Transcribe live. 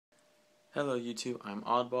Hello YouTube, I'm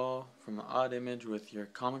Oddball from the Odd Image with your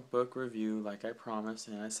comic book review like I promised,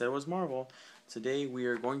 and I said it was Marvel. Today we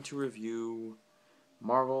are going to review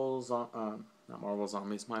not Marvel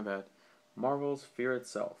Zombies, my bad. Marvel's Fear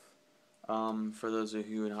Itself. For those of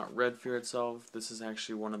you who have not read Fear Itself, this is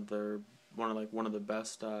actually one of the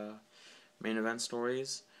best main event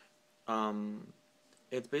stories. Um,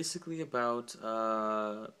 it's basically about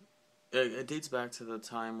it dates back to the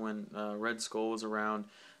time when Red Skull was around.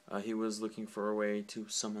 He was looking for a way to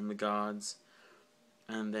summon the gods,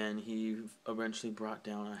 and then he eventually brought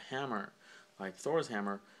down a hammer, like Thor's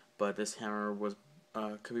hammer, but this hammer was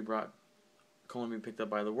could only be picked up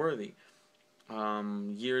by the worthy.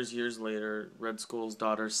 Years later, Red Skull's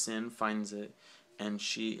daughter Sin finds it, and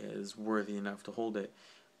she is worthy enough to hold it.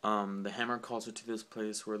 The hammer calls her to this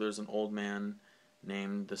place where there's an old man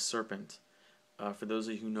named the Serpent. For those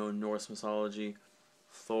of you who know Norse mythology,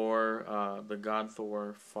 Thor, the god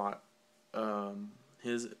Thor, fought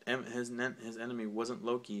his enemy wasn't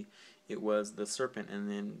Loki, it was the serpent, and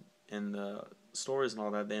then in the stories and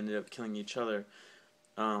all that, they ended up killing each other.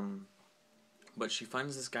 Um, but she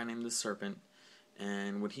finds this guy named the Serpent,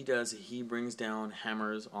 and what he does, he brings down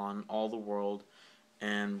hammers on all the world,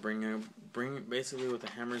 and bring basically what the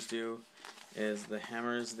hammers do is the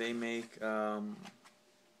hammers they make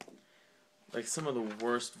like some of the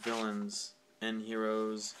worst villains and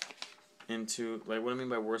heroes into, like, what I mean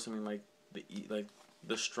by worst, I mean like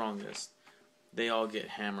the strongest. They all get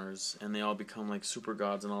hammers and they all become like super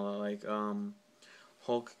gods and all that. Like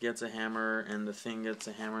Hulk gets a hammer and the Thing gets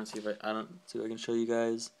a hammer. And see if I can show you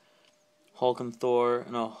guys. Hulk and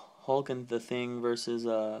the Thing versus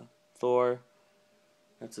Thor.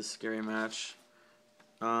 That's a scary match.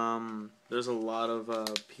 There's a lot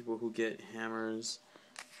of people who get hammers.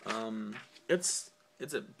 Um, it's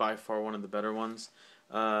by far one of the better ones.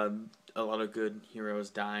 A lot of good heroes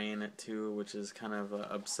die in it too, which is kind of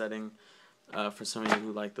upsetting for some of you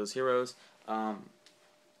who like those heroes.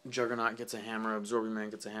 Juggernaut gets a hammer, Absorbing Man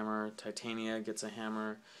gets a hammer, Titania gets a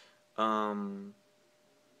hammer. I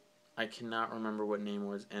cannot remember what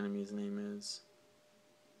Namor's enemy's name is.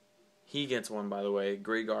 He gets one, by the way.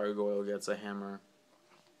 Great Gargoyle gets a hammer.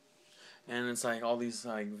 And it's like all these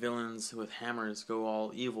like villains with hammers go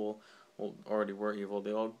all evil. Well, already were evil.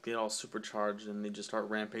 They all get all supercharged and they just start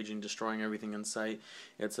rampaging, destroying everything in sight.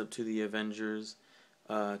 It's up to the Avengers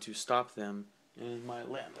to stop them. And my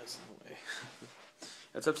lamp is in the way.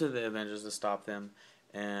 It's up to the Avengers to stop them,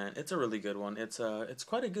 and it's a really good one. It's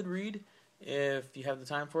quite a good read if you have the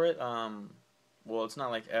time for it. Well, it's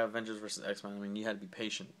not like Avengers versus X-Men. I mean, you had to be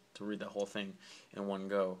patient to read that whole thing in one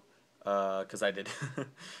go, because I did.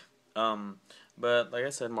 Um, but like I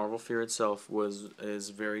said, Marvel Fear Itself is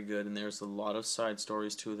very good, and there's a lot of side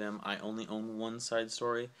stories to them. I only own one side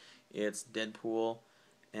story. It's Deadpool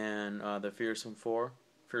and the Fearsome Four.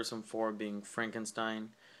 Fearsome Four being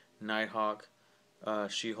Frankenstein, Nighthawk,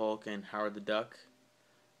 She-Hulk, and Howard the Duck.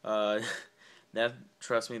 Uh,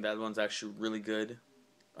 trust me, that one's actually really good.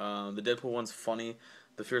 The Deadpool one's funny.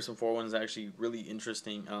 The Fearsome Four one's actually really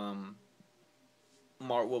interesting.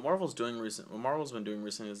 What Marvel's been doing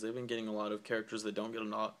recently is they've been getting a lot of characters that don't get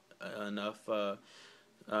enough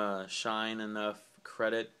shine, enough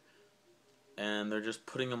credit, and they're just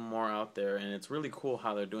putting them more out there, and it's really cool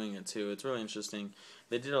how they're doing it too. It's really interesting.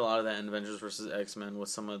 They did a lot of that in Avengers vs. X-Men with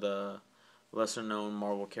some of the lesser known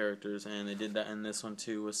Marvel characters, and they did that in this one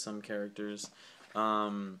too with some characters.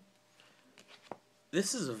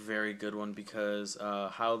 This is a very good one because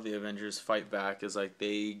how the Avengers fight back is like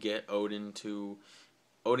they get Odin to.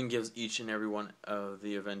 Odin gives each and every one of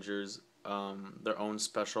the Avengers their own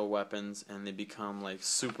special weapons, and they become like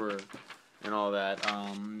super and all that.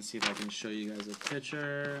 Let me see if I can show you guys a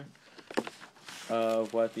picture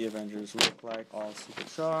of what the Avengers look like, all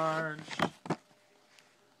supercharged.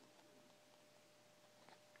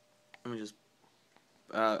 Let me just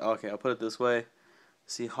okay, I'll put it this way.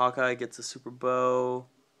 See, Hawkeye gets a super bow,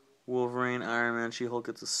 Wolverine, Iron Man, She-Hulk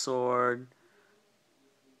gets a sword,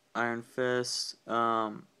 Iron Fist,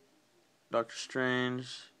 Doctor Strange.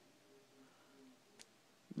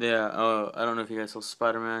 Yeah, I don't know if you guys saw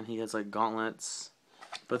Spider-Man. He has like gauntlets,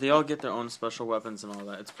 but they all get their own special weapons and all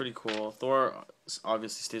that. It's pretty cool. Thor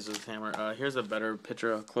obviously stays with his hammer. Here's a better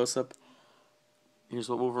picture, a close-up. Here's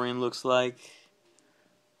what Wolverine looks like.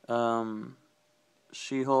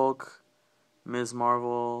 She-Hulk, Ms.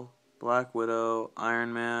 Marvel, Black Widow,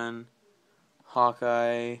 Iron Man,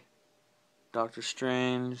 Hawkeye, Doctor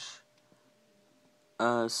Strange,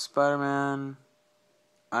 Spider-Man,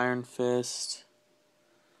 Iron Fist.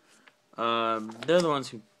 They're the ones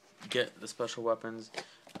who get the special weapons.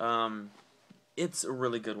 It's a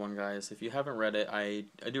really good one, guys. If you haven't read it, I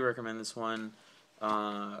do recommend this one.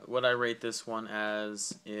 What I rate this one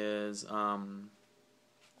as is 8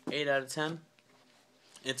 out of 10.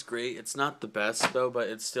 It's great. It's not the best, though, but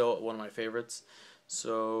it's still one of my favorites.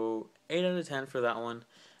 So, 8 out of 10 for that one.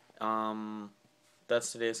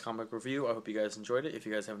 That's today's comic review. I hope you guys enjoyed it. If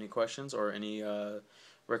you guys have any questions or any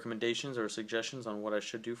recommendations or suggestions on what I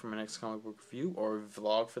should do for my next comic book review, or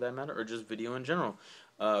vlog for that matter, or just video in general,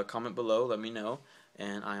 comment below, let me know.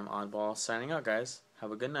 And I am Oddball signing out, guys.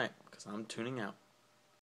 Have a good night, because I'm tuning out.